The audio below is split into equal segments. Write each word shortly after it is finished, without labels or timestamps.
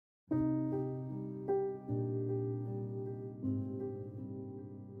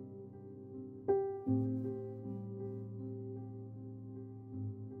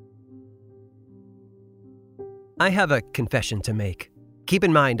I have a confession to make. Keep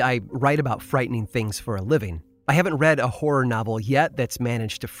in mind, I write about frightening things for a living. I haven't read a horror novel yet that's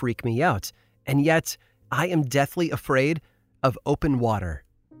managed to freak me out, and yet I am deathly afraid of open water.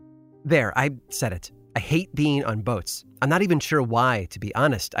 There, I said it. I hate being on boats. I'm not even sure why, to be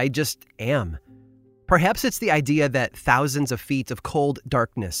honest. I just am. Perhaps it's the idea that thousands of feet of cold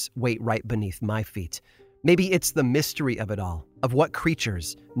darkness wait right beneath my feet. Maybe it's the mystery of it all, of what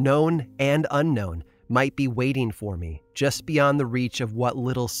creatures, known and unknown, might be waiting for me, just beyond the reach of what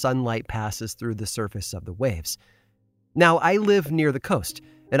little sunlight passes through the surface of the waves. Now, I live near the coast,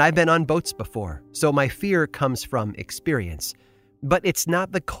 and I've been on boats before, so my fear comes from experience. But it's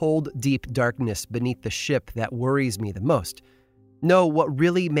not the cold, deep darkness beneath the ship that worries me the most. No, what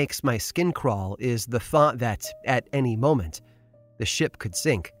really makes my skin crawl is the thought that, at any moment, the ship could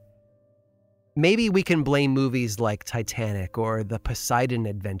sink. Maybe we can blame movies like Titanic or the Poseidon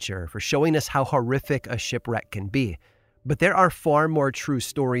Adventure for showing us how horrific a shipwreck can be, but there are far more true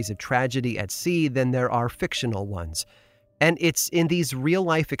stories of tragedy at sea than there are fictional ones. And it's in these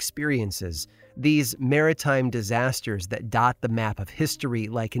real-life experiences, these maritime disasters that dot the map of history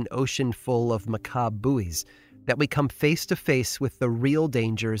like an ocean full of macabre buoys, that we come face to face with the real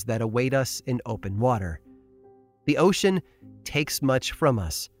dangers that await us in open water. The ocean takes much from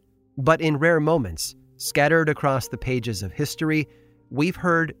us. But in rare moments, scattered across the pages of history, we've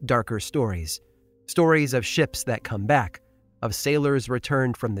heard darker stories. Stories of ships that come back, of sailors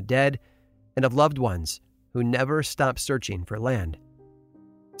returned from the dead, and of loved ones who never stop searching for land.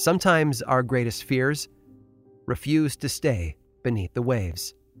 Sometimes our greatest fears refuse to stay beneath the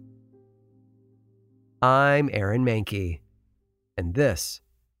waves. I'm Aaron Mahnke, and this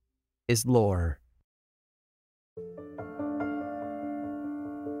is Lore.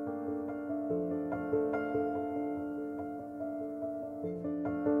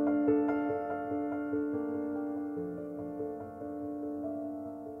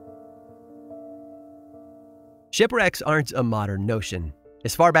 Shipwrecks aren't a modern notion.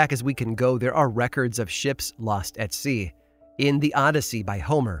 As far back as we can go, there are records of ships lost at sea. In the Odyssey by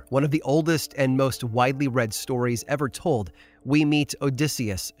Homer, one of the oldest and most widely read stories ever told, we meet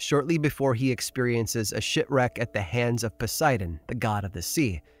Odysseus shortly before he experiences a shipwreck at the hands of Poseidon, the god of the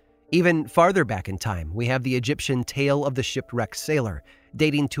sea. Even farther back in time, we have the Egyptian tale of the shipwrecked sailor,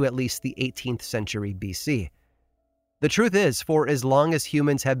 dating to at least the 18th century BC. The truth is, for as long as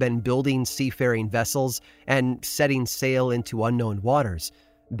humans have been building seafaring vessels and setting sail into unknown waters,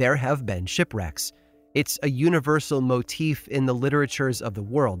 there have been shipwrecks. It's a universal motif in the literatures of the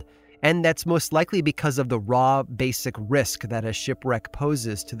world, and that's most likely because of the raw, basic risk that a shipwreck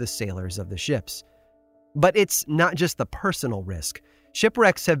poses to the sailors of the ships. But it's not just the personal risk.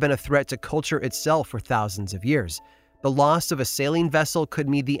 Shipwrecks have been a threat to culture itself for thousands of years. The loss of a sailing vessel could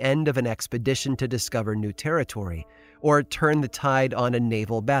mean the end of an expedition to discover new territory, or turn the tide on a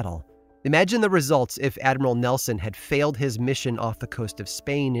naval battle. Imagine the results if Admiral Nelson had failed his mission off the coast of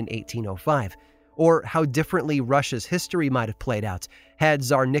Spain in 1805, or how differently Russia's history might have played out had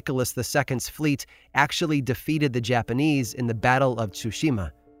Tsar Nicholas II's fleet actually defeated the Japanese in the Battle of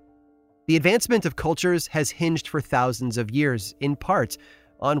Tsushima. The advancement of cultures has hinged for thousands of years, in part,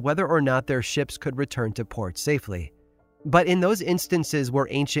 on whether or not their ships could return to port safely. But in those instances where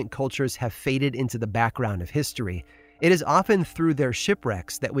ancient cultures have faded into the background of history, it is often through their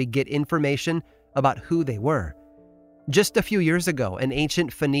shipwrecks that we get information about who they were. Just a few years ago, an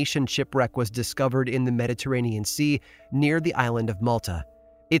ancient Phoenician shipwreck was discovered in the Mediterranean Sea near the island of Malta.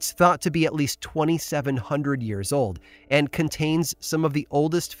 It's thought to be at least 2,700 years old and contains some of the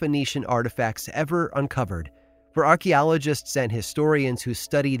oldest Phoenician artifacts ever uncovered. For archaeologists and historians who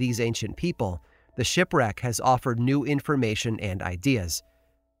study these ancient people, the shipwreck has offered new information and ideas.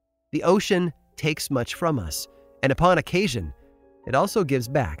 The ocean takes much from us, and upon occasion, it also gives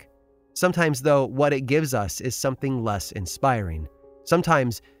back. Sometimes, though, what it gives us is something less inspiring.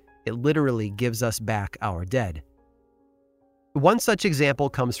 Sometimes, it literally gives us back our dead. One such example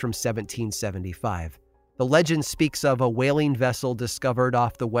comes from 1775. The legend speaks of a whaling vessel discovered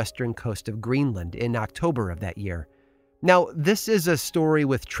off the western coast of Greenland in October of that year. Now, this is a story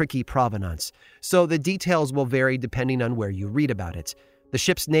with tricky provenance, so the details will vary depending on where you read about it. The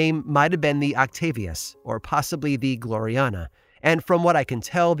ship's name might have been the Octavius, or possibly the Gloriana, and from what I can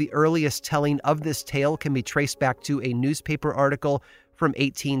tell, the earliest telling of this tale can be traced back to a newspaper article from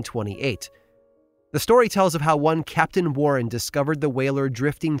 1828. The story tells of how one Captain Warren discovered the whaler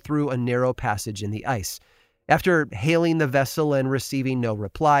drifting through a narrow passage in the ice. After hailing the vessel and receiving no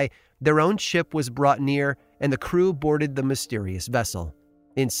reply, their own ship was brought near and the crew boarded the mysterious vessel.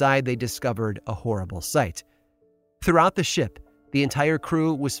 Inside, they discovered a horrible sight. Throughout the ship, the entire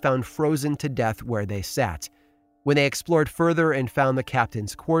crew was found frozen to death where they sat. When they explored further and found the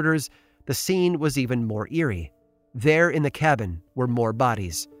captain's quarters, the scene was even more eerie. There in the cabin were more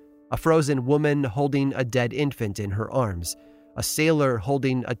bodies. A frozen woman holding a dead infant in her arms. A sailor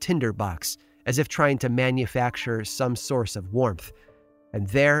holding a tinder box, as if trying to manufacture some source of warmth. And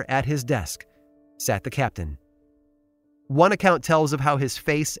there at his desk sat the captain. One account tells of how his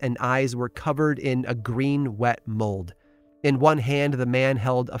face and eyes were covered in a green, wet mold. In one hand, the man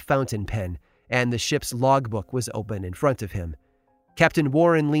held a fountain pen, and the ship's logbook was open in front of him. Captain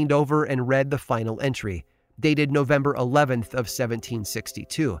Warren leaned over and read the final entry, dated November 11th of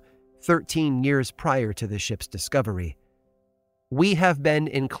 1762, 13 years prior to the ship's discovery. "We have been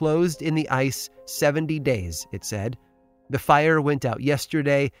enclosed in the ice 70 days, it said. The fire went out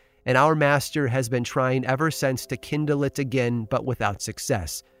yesterday, and our master has been trying ever since to kindle it again, but without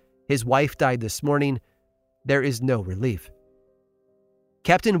success. His wife died this morning. There is no relief."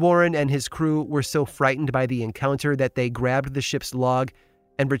 Captain Warren and his crew were so frightened by the encounter that they grabbed the ship's log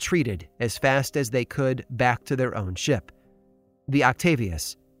and retreated as fast as they could back to their own ship. The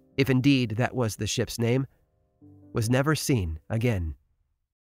Octavius, if indeed that was the ship's name, was never seen again.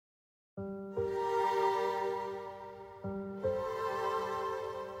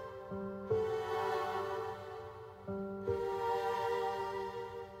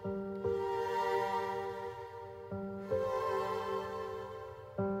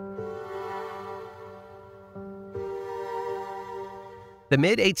 The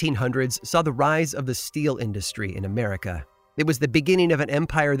mid-1800s saw the rise of the steel industry in America. It was the beginning of an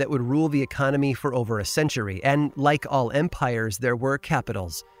empire that would rule the economy for over a century, and like all empires, there were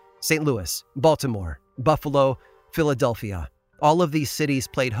capitals. St. Louis, Baltimore, Buffalo, Philadelphia. All of these cities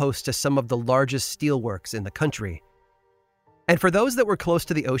played host to some of the largest steelworks in the country. And for those that were close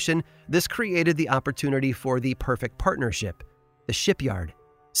to the ocean, this created the opportunity for the perfect partnership, the shipyard.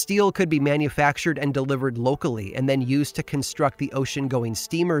 Steel could be manufactured and delivered locally and then used to construct the ocean-going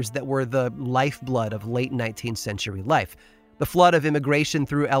steamers that were the lifeblood of late 19th century life. The flood of immigration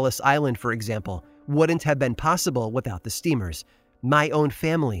through Ellis Island, for example, wouldn't have been possible without the steamers. My own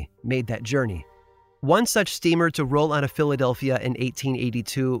family made that journey. One such steamer to roll out of Philadelphia in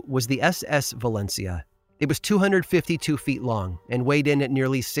 1882 was the SS Valencia. It was 252 feet long and weighed in at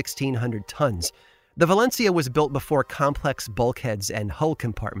nearly 1,600 tons. The Valencia was built before complex bulkheads and hull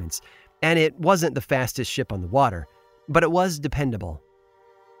compartments, and it wasn't the fastest ship on the water, but it was dependable.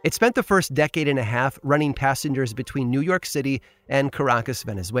 It spent the first decade and a half running passengers between New York City and Caracas,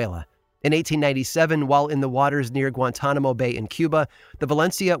 Venezuela. In 1897, while in the waters near Guantanamo Bay in Cuba, the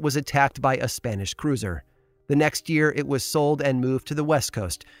Valencia was attacked by a Spanish cruiser. The next year, it was sold and moved to the West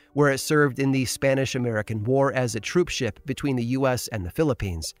Coast, where it served in the Spanish-American War as a troop ship between the U.S. and the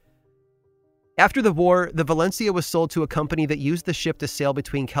Philippines. After the war, the Valencia was sold to a company that used the ship to sail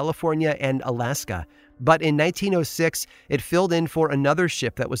between California and Alaska. But in 1906, it filled in for another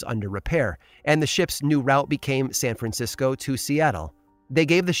ship that was under repair, and the ship's new route became San Francisco to Seattle. They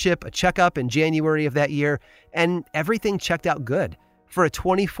gave the ship a checkup in January of that year, and everything checked out good. For a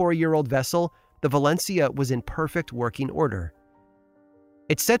 24-year-old vessel, the Valencia was in perfect working order.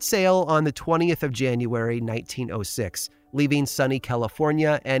 It set sail on the 20th of January, 1906, leaving sunny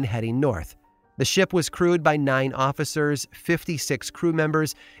California and heading north. The ship was crewed by 9 officers, 56 crew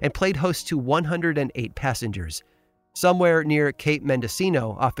members, and played host to 108 passengers. Somewhere near Cape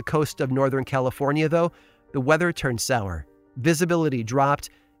Mendocino, off the coast of Northern California, though, the weather turned sour. Visibility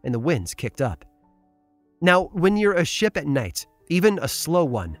dropped, and the winds kicked up. Now, when you're a ship at night, even a slow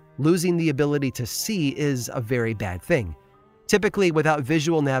one, losing the ability to see is a very bad thing. Typically, without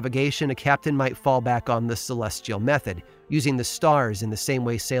visual navigation, a captain might fall back on the celestial method, using the stars in the same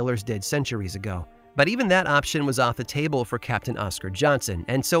way sailors did centuries ago. But even that option was off the table for Captain Oscar Johnson,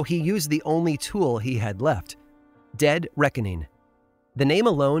 and so he used the only tool he had left: dead reckoning. The name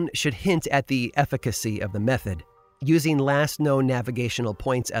alone should hint at the efficacy of the method. Using last known navigational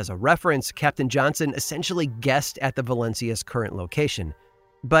points as a reference, Captain Johnson essentially guessed at the Valencia's current location.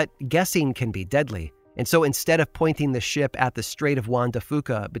 But guessing can be deadly. And so instead of pointing the ship at the Strait of Juan de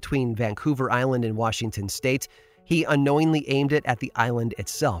Fuca between Vancouver Island and Washington State, he unknowingly aimed it at the island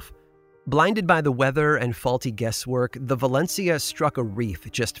itself. Blinded by the weather and faulty guesswork, the Valencia struck a reef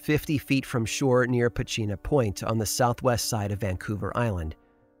just 50 feet from shore near Pachina Point on the southwest side of Vancouver Island.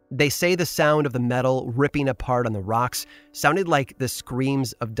 They say the sound of the metal ripping apart on the rocks sounded like the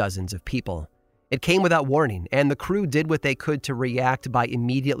screams of dozens of people. It came without warning, and the crew did what they could to react by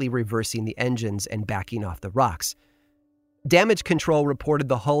immediately reversing the engines and backing off the rocks. Damage control reported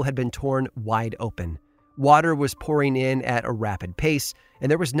the hull had been torn wide open. Water was pouring in at a rapid pace, and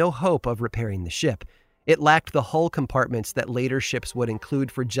there was no hope of repairing the ship. It lacked the hull compartments that later ships would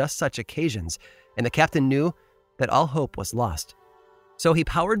include for just such occasions, and the captain knew that all hope was lost. So he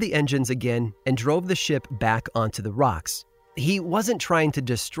powered the engines again and drove the ship back onto the rocks. He wasn't trying to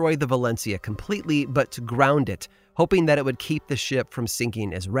destroy the Valencia completely, but to ground it, hoping that it would keep the ship from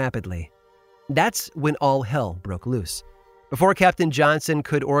sinking as rapidly. That's when all hell broke loose. Before Captain Johnson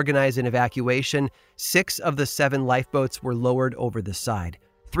could organize an evacuation, 6 of the 7 lifeboats were lowered over the side.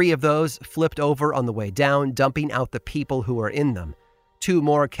 3 of those flipped over on the way down, dumping out the people who were in them. 2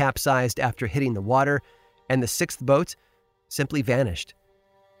 more capsized after hitting the water, and the 6th boat simply vanished.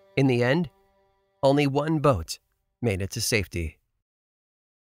 In the end, only 1 boat made it to safety.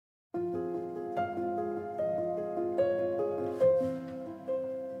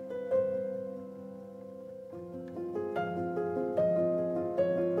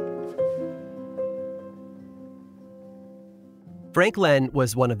 Frank Len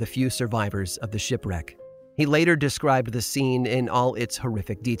was one of the few survivors of the shipwreck. He later described the scene in all its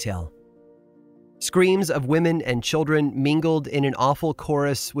horrific detail. Screams of women and children mingled in an awful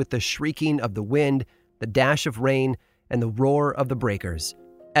chorus with the shrieking of the wind, the dash of rain, and the roar of the breakers.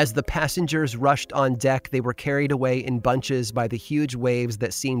 As the passengers rushed on deck, they were carried away in bunches by the huge waves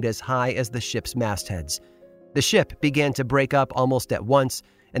that seemed as high as the ship's mastheads. The ship began to break up almost at once,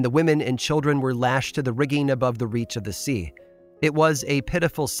 and the women and children were lashed to the rigging above the reach of the sea. It was a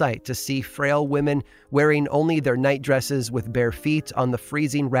pitiful sight to see frail women wearing only their nightdresses with bare feet on the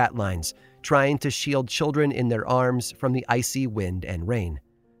freezing ratlines, trying to shield children in their arms from the icy wind and rain.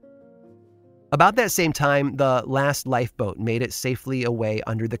 About that same time, the last lifeboat made it safely away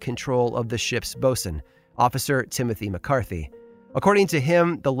under the control of the ship's bosun, Officer Timothy McCarthy. According to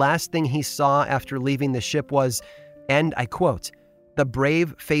him, the last thing he saw after leaving the ship was, and I quote, "the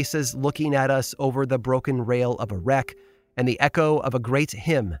brave faces looking at us over the broken rail of a wreck, and the echo of a great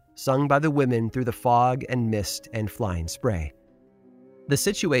hymn sung by the women through the fog and mist and flying spray." The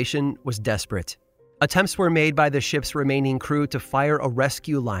situation was desperate. Attempts were made by the ship's remaining crew to fire a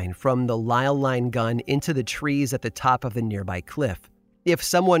rescue line from the Lyle line gun into the trees at the top of the nearby cliff. If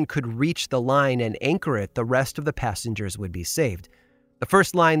someone could reach the line and anchor it, the rest of the passengers would be saved. The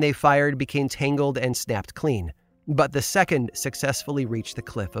first line they fired became tangled and snapped clean, but the second successfully reached the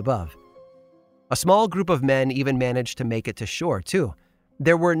cliff above. A small group of men even managed to make it to shore, too.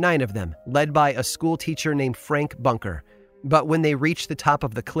 There were 9 of them, led by a school teacher named Frank Bunker. But when they reached the top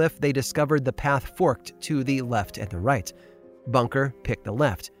of the cliff, they discovered the path forked to the left and the right. Bunker picked the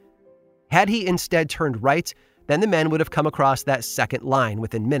left. Had he instead turned right, then the men would have come across that second line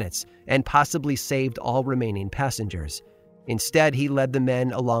within minutes and possibly saved all remaining passengers. Instead, he led the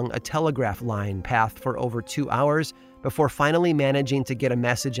men along a telegraph line path for over 2 hours before finally managing to get a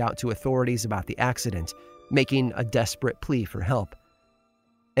message out to authorities about the accident, making a desperate plea for help.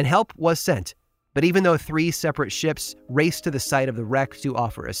 And help was sent. But even though 3 separate ships raced to the site of the wreck to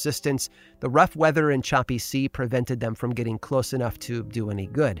offer assistance, the rough weather and choppy sea prevented them from getting close enough to do any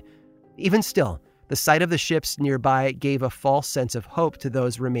good. Even still, the sight of the ships nearby gave a false sense of hope to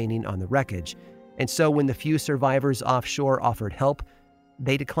those remaining on the wreckage. And so when the few survivors offshore offered help,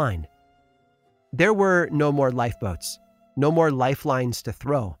 they declined. There were no more lifeboats, no more lifelines to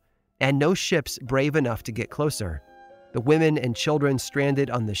throw, and no ships brave enough to get closer. The women and children stranded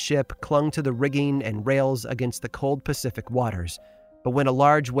on the ship clung to the rigging and rails against the cold Pacific waters. But when a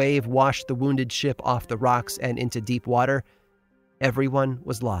large wave washed the wounded ship off the rocks and into deep water, everyone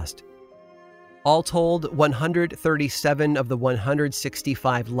was lost. All told, 137 of the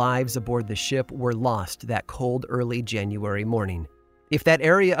 165 lives aboard the ship were lost that cold early January morning. If that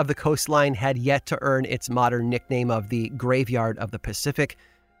area of the coastline had yet to earn its modern nickname of the Graveyard of the Pacific,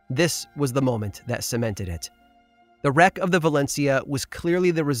 this was the moment that cemented it. The wreck of the Valencia was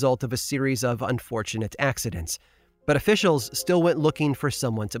clearly the result of a series of unfortunate accidents, but officials still went looking for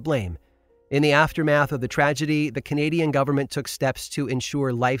someone to blame. In the aftermath of the tragedy, the Canadian government took steps to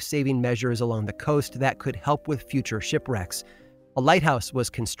ensure life-saving measures along the coast that could help with future shipwrecks. A lighthouse was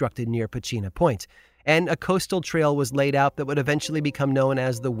constructed near Pachina Point, and a coastal trail was laid out that would eventually become known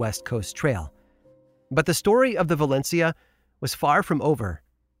as the West Coast Trail. But the story of the Valencia was far from over.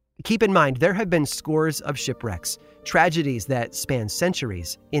 Keep in mind, there have been scores of shipwrecks, tragedies that span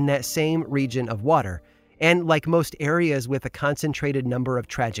centuries in that same region of water, and like most areas with a concentrated number of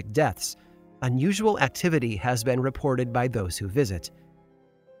tragic deaths, unusual activity has been reported by those who visit.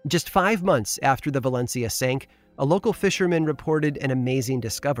 Just 5 months after the Valencia sank, a local fisherman reported an amazing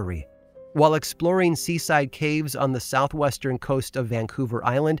discovery. While exploring seaside caves on the southwestern coast of Vancouver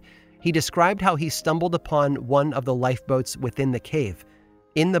Island, he described how he stumbled upon one of the lifeboats within the cave.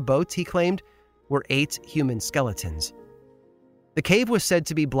 In the boat, he claimed, were 8 human skeletons. The cave was said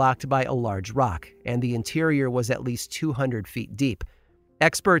to be blocked by a large rock, and the interior was at least 200 feet deep.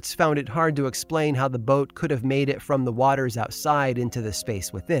 Experts found it hard to explain how the boat could have made it from the waters outside into the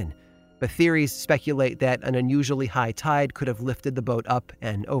space within, but theories speculate that an unusually high tide could have lifted the boat up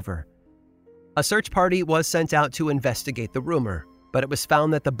and over. A search party was sent out to investigate the rumor, but it was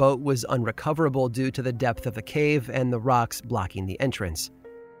found that the boat was unrecoverable due to the depth of the cave and the rocks blocking the entrance.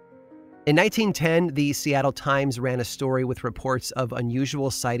 In 1910, the Seattle Times ran a story with reports of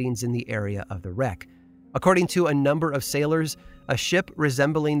unusual sightings in the area of the wreck. According to a number of sailors, a ship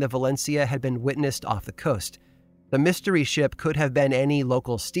resembling the Valencia had been witnessed off the coast. The mystery ship could have been any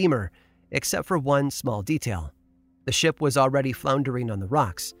local steamer, except for one small detail. The ship was already floundering on the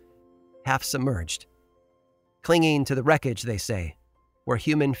rocks, half submerged. Clinging to the wreckage, they say, were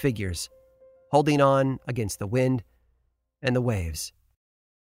human figures, holding on against the wind and the waves.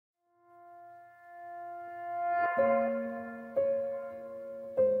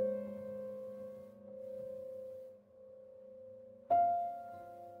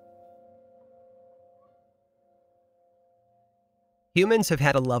 Humans have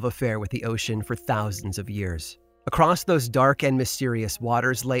had a love affair with the ocean for thousands of years. Across those dark and mysterious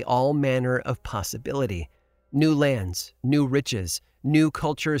waters lay all manner of possibility. New lands, new riches, new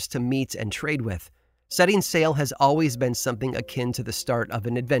cultures to meet and trade with. Setting sail has always been something akin to the start of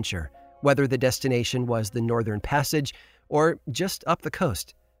an adventure, whether the destination was the Northern Passage or just up the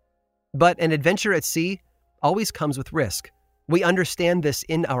coast. But an adventure at sea always comes with risk. We understand this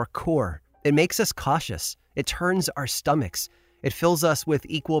in our core. It makes us cautious. It turns our stomachs. It fills us with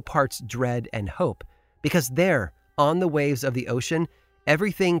equal parts dread and hope, because there, on the waves of the ocean,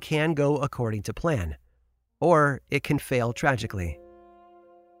 everything can go according to plan, or it can fail tragically.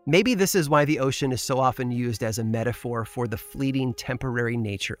 Maybe this is why the ocean is so often used as a metaphor for the fleeting, temporary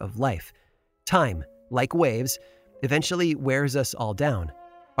nature of life. Time, like waves, eventually wears us all down.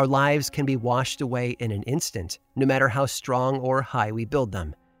 Our lives can be washed away in an instant, no matter how strong or high we build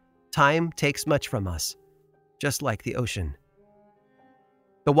them. Time takes much from us, just like the ocean.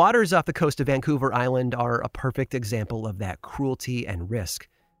 The waters off the coast of Vancouver Island are a perfect example of that cruelty and risk.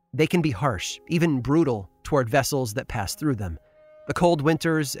 They can be harsh, even brutal, toward vessels that pass through them. The cold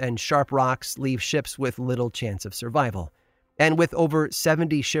winters and sharp rocks leave ships with little chance of survival. And with over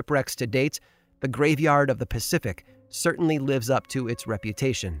 70 shipwrecks to date, the graveyard of the Pacific certainly lives up to its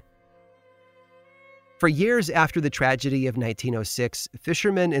reputation. For years after the tragedy of 1906,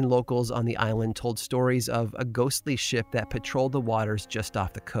 fishermen and locals on the island told stories of a ghostly ship that patrolled the waters just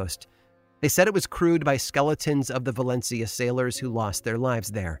off the coast. They said it was crewed by skeletons of the Valencia sailors who lost their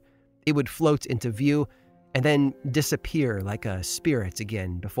lives there. It would float into view and then disappear like a spirit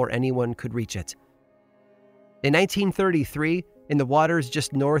again before anyone could reach it. In 1933, in the waters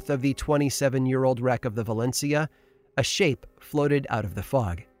just north of the 27-year-old wreck of the Valencia, a shape floated out of the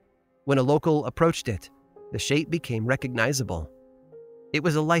fog. When a local approached it, the shape became recognizable. It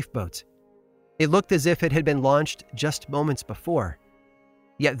was a lifeboat. It looked as if it had been launched just moments before.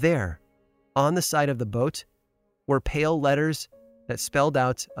 Yet there, on the side of the boat, were pale letters that spelled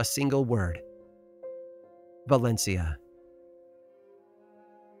out a single word: Valencia.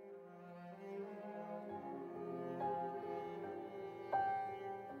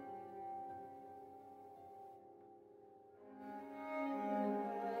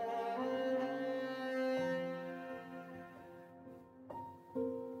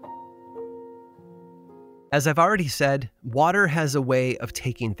 As I've already said, water has a way of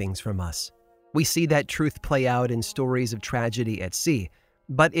taking things from us. We see that truth play out in stories of tragedy at sea,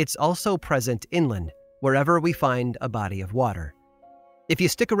 but it's also present inland, wherever we find a body of water. If you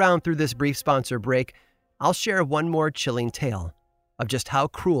stick around through this brief sponsor break, I'll share one more chilling tale of just how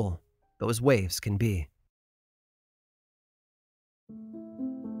cruel those waves can be.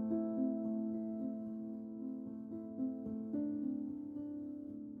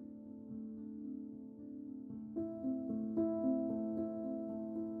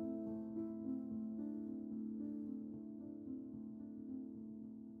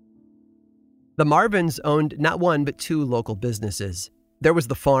 The Marvins owned not one but two local businesses. There was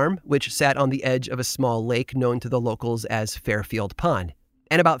the farm, which sat on the edge of a small lake known to the locals as Fairfield Pond.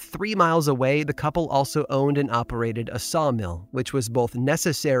 And about 3 miles away, the couple also owned and operated a sawmill, which was both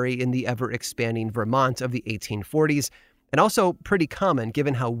necessary in the ever-expanding Vermont of the 1840s and also pretty common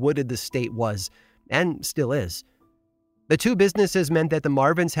given how wooded the state was, and still is. The two businesses meant that the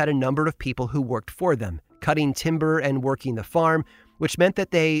Marvins had a number of people who worked for them, cutting timber and working the farm, which meant that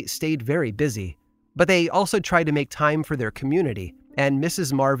they stayed very busy. But they also tried to make time for their community, and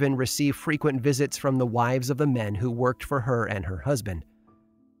Mrs. Marvin received frequent visits from the wives of the men who worked for her and her husband.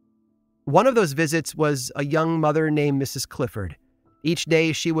 One of those visits was a young mother named Mrs. Clifford. Each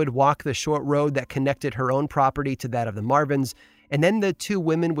day she would walk the short road that connected her own property to that of the Marvins, and then the two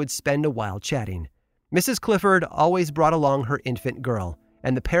women would spend a while chatting. Mrs. Clifford always brought along her infant girl,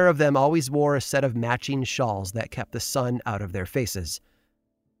 and the pair of them always wore a set of matching shawls that kept the sun out of their faces.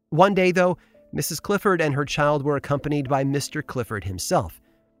 One day, though, Mrs. Clifford and her child were accompanied by Mr. Clifford himself.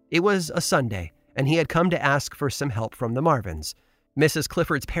 It was a Sunday, and he had come to ask for some help from the Marvins. Mrs.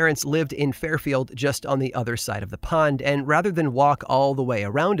 Clifford's parents lived in Fairfield, just on the other side of the pond, and rather than walk all the way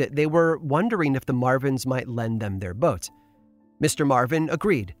around it, they were wondering if the Marvins might lend them their boat. Mr. Marvin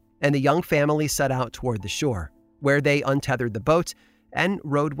agreed, and the young family set out toward the shore, where they untethered the boat and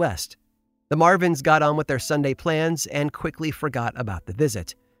rowed west. The Marvins got on with their Sunday plans and quickly forgot about the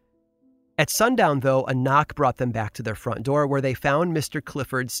visit. At sundown, though, a knock brought them back to their front door, where they found Mr.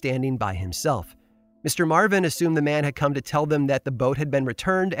 Clifford standing by himself. Mr. Marvin assumed the man had come to tell them that the boat had been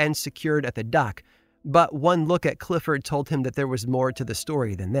returned and secured at the dock, but one look at Clifford told him that there was more to the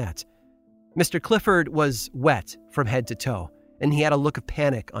story than that. Mr. Clifford was wet from head to toe, and he had a look of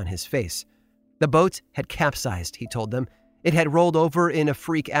panic on his face. The boat had capsized, he told them. It had rolled over in a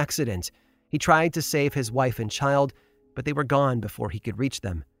freak accident. He tried to save his wife and child, but they were gone before he could reach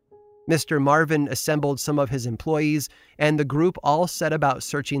them. Mr. Marvin assembled some of his employees, and the group all set about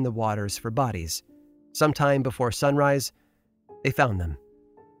searching the waters for bodies. Sometime before sunrise, they found them.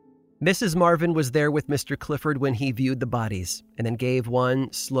 Mrs. Marvin was there with Mr. Clifford when he viewed the bodies, and then gave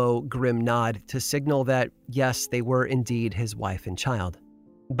one slow, grim nod to signal that, yes, they were indeed his wife and child.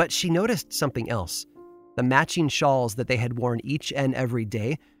 But she noticed something else. The matching shawls that they had worn each and every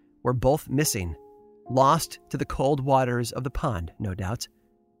day were both missing, lost to the cold waters of the pond, no doubt.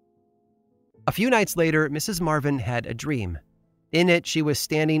 A few nights later, Mrs. Marvin had a dream. In it, she was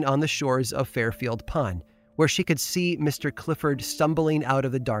standing on the shores of Fairfield Pond, where she could see Mr. Clifford stumbling out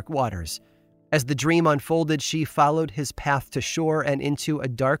of the dark waters. As the dream unfolded, she followed his path to shore and into a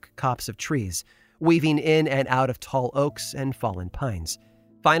dark copse of trees, weaving in and out of tall oaks and fallen pines.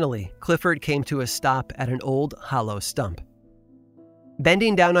 Finally, Clifford came to a stop at an old hollow stump.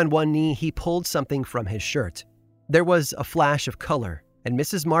 Bending down on one knee, he pulled something from his shirt. There was a flash of color, and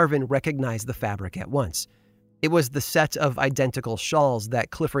Mrs. Marvin recognized the fabric at once. It was the set of identical shawls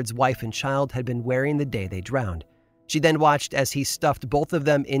that Clifford's wife and child had been wearing the day they drowned. She then watched as he stuffed both of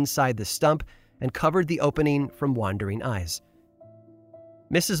them inside the stump and covered the opening from wandering eyes.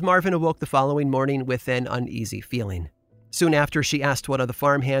 Mrs. Marvin awoke the following morning with an uneasy feeling. Soon after, she asked one of the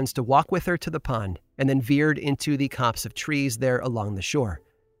farmhands to walk with her to the pond and then veered into the copse of trees there along the shore.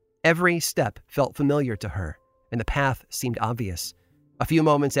 Every step felt familiar to her, and the path seemed obvious. A few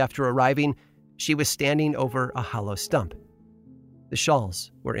moments after arriving, she was standing over a hollow stump. The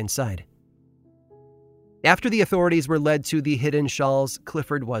shawls were inside. After the authorities were led to the hidden shawls,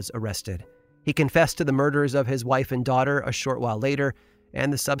 Clifford was arrested. He confessed to the murders of his wife and daughter a short while later,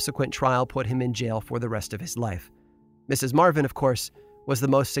 and the subsequent trial put him in jail for the rest of his life. Mrs. Marvin, of course, was the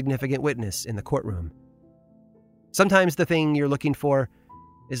most significant witness in the courtroom. Sometimes the thing you're looking for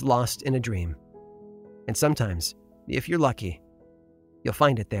is lost in a dream. And sometimes, if you're lucky, you'll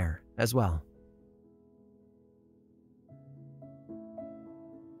find it there as well.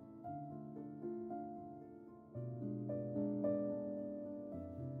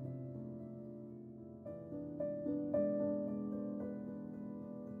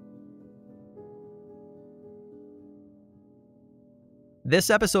 This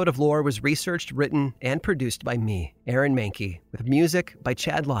episode of Lore was researched, written, and produced by me, Aaron Mahnke, with music by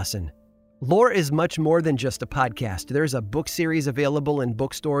Chad Lawson. Lore is much more than just a podcast. There's a book series available in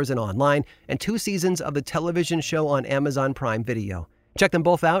bookstores and online, and 2 seasons of the television show on Amazon Prime Video. Check them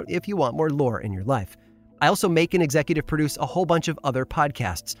both out if you want more lore in your life. I also make and executive produce a whole bunch of other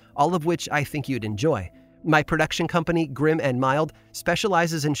podcasts, all of which I think you'd enjoy. My production company, Grim and Mild,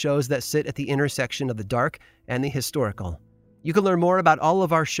 specializes in shows that sit at the intersection of the dark and the historical. You can learn more about all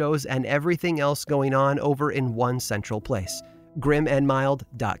of our shows and everything else going on over in one central place,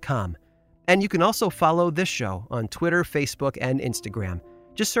 grimandmild.com. And you can also follow this show on Twitter, Facebook, and Instagram.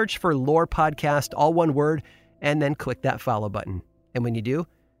 Just search for Lore Podcast, all one word, and then click that follow button. And when you do,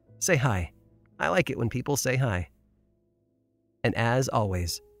 say hi. I like it when people say hi. And as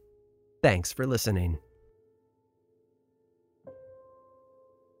always, thanks for listening.